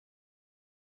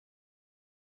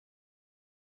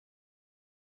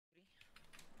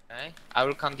Okay, I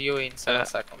will count you in 7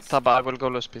 seconds. Taba, I will go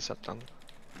loose piece at 10.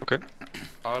 Okay.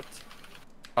 Hold.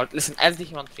 Hold. Listen, SD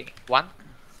him on 3. 1,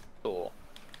 2,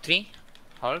 3.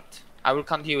 Hold. I will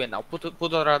count you in now. Put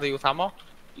already with ammo.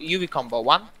 UV combo.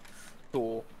 1,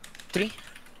 2, 3.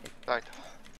 Right.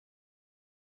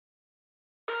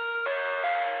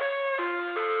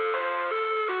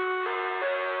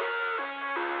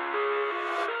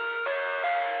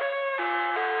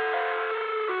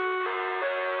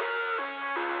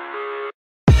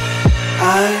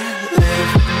 I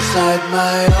live inside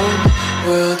my own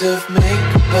world of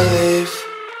make-believe.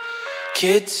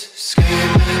 Kids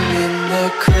screaming in their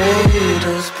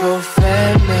cradles,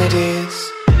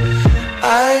 profanities.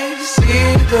 I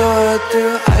see the world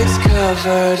through ice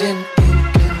covered in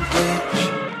ink and bleach.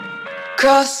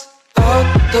 Cross out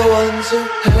the ones who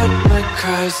heard my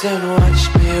cries and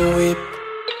watched me weep.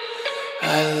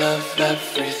 I love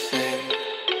everything.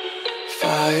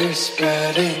 Fire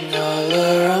spreading all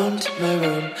around my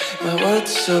room. My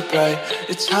world's so bright,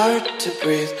 it's hard to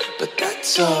breathe, but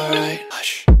that's alright.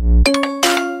 Hush.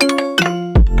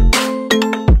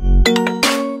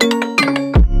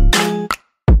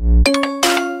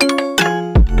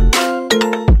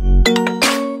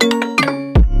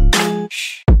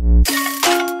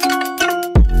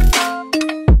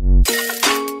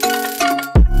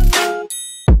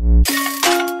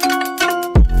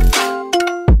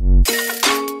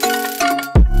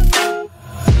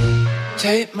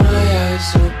 Take my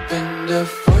eyes open to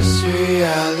force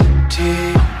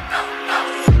reality.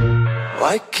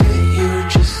 Why can't you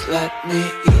just let me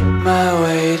eat my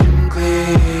weight in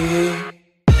glee?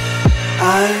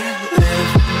 I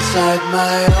live inside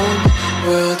my own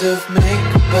world of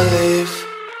make-believe.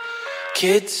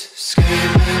 Kids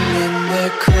screaming in their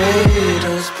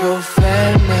cradles,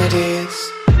 profanities.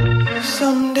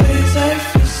 Some days I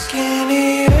feel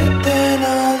skinnier than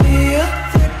all the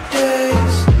other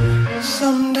days.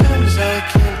 Sometimes I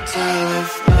can't tell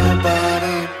if my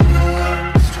body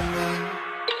belongs to me.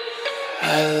 I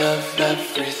love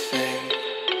everything.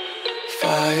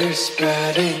 Fire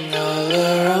spreading all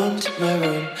around my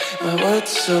room. My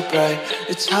world's so bright,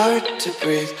 it's hard to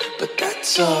breathe, but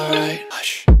that's alright.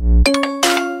 Hush.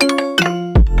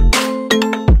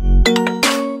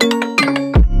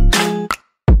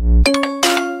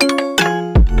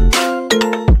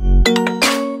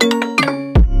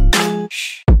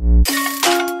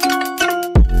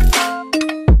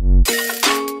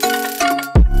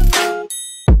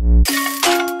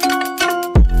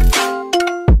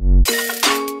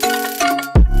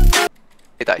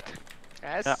 He died.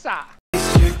 Yes,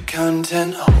 Taste your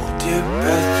content, hold your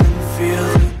breath and feel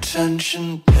the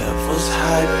tension. Devils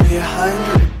hide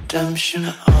behind redemption.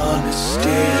 Honesty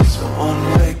is a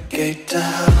one-way gate to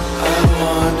hell. I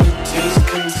wanna taste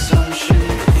consumption.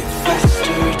 Be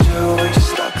faster to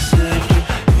waste oxygen.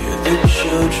 Hear the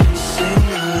children sing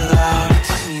aloud.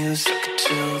 It's music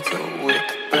till the wick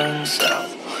burns out.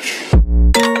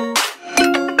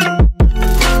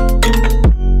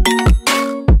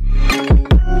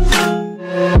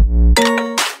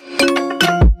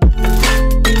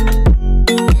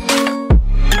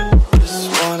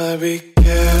 Be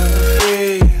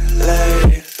carefree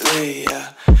lately, yeah.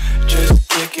 Just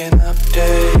picking up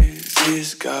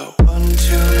daisies. Got one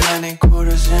too many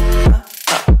quarters in my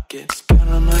pockets.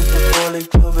 Counting like the 4-leaf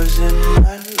clovers in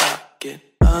my locket.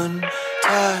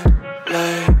 Untied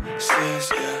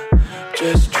laces, yeah.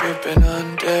 Just tripping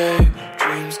on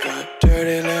daydreams. Got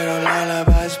dirty little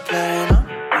lullabies playing on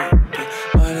repeat.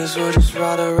 Might as well just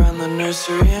ride around the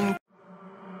nursery and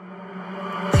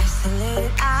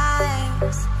isolated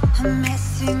eyes, a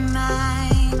messy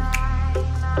mind.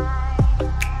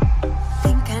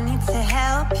 Think I need to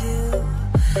help you.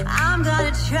 I'm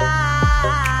gonna try.